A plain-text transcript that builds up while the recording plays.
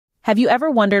Have you ever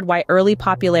wondered why early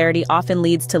popularity often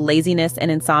leads to laziness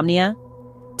and insomnia?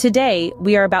 Today,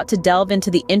 we are about to delve into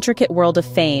the intricate world of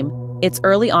fame, its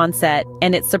early onset,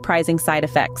 and its surprising side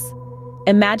effects.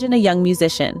 Imagine a young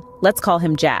musician, let's call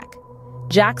him Jack.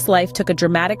 Jack's life took a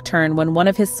dramatic turn when one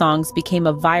of his songs became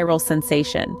a viral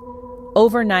sensation.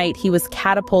 Overnight, he was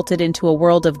catapulted into a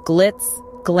world of glitz,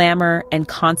 glamour, and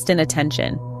constant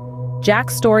attention.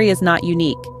 Jack's story is not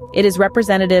unique. It is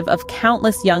representative of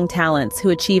countless young talents who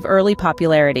achieve early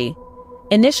popularity.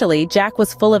 Initially, Jack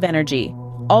was full of energy,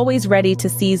 always ready to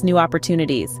seize new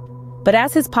opportunities. But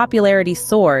as his popularity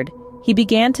soared, he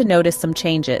began to notice some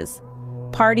changes.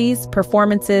 Parties,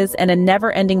 performances, and a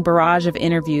never-ending barrage of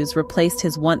interviews replaced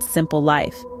his once simple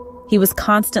life. He was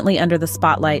constantly under the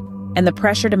spotlight, and the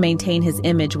pressure to maintain his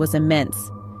image was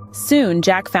immense. Soon,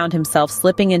 Jack found himself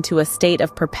slipping into a state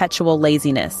of perpetual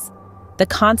laziness. The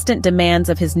constant demands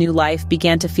of his new life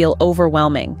began to feel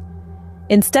overwhelming.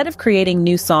 Instead of creating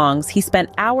new songs, he spent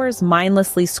hours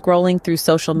mindlessly scrolling through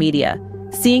social media,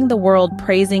 seeing the world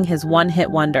praising his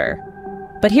one-hit wonder.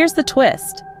 But here's the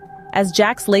twist. As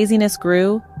Jack's laziness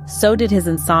grew, so did his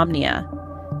insomnia.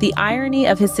 The irony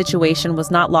of his situation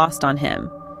was not lost on him.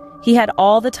 He had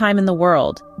all the time in the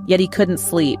world, yet he couldn't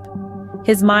sleep.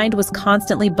 His mind was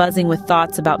constantly buzzing with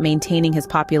thoughts about maintaining his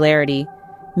popularity,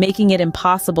 making it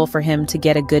impossible for him to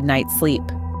get a good night's sleep.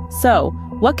 So,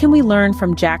 what can we learn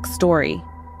from Jack's story?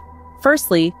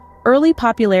 Firstly, early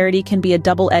popularity can be a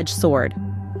double-edged sword.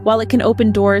 While it can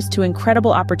open doors to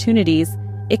incredible opportunities,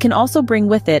 it can also bring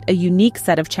with it a unique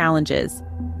set of challenges.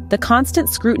 The constant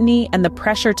scrutiny and the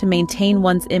pressure to maintain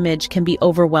one's image can be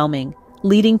overwhelming,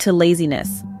 leading to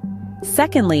laziness.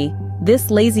 Secondly, this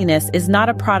laziness is not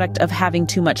a product of having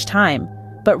too much time,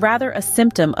 but rather a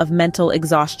symptom of mental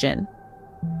exhaustion.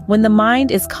 When the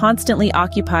mind is constantly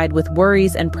occupied with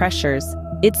worries and pressures,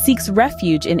 it seeks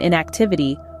refuge in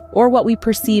inactivity, or what we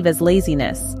perceive as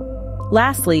laziness.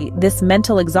 Lastly, this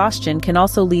mental exhaustion can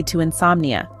also lead to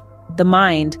insomnia. The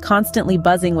mind, constantly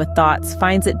buzzing with thoughts,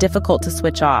 finds it difficult to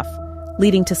switch off,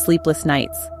 leading to sleepless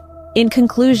nights. In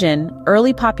conclusion,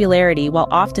 early popularity, while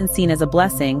often seen as a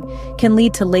blessing, can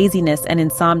lead to laziness and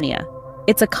insomnia.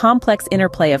 It's a complex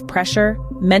interplay of pressure,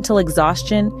 mental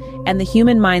exhaustion, and the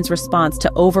human mind's response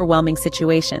to overwhelming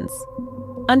situations.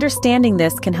 Understanding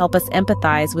this can help us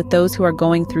empathize with those who are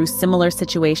going through similar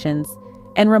situations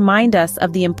and remind us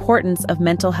of the importance of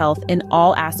mental health in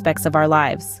all aspects of our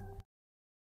lives.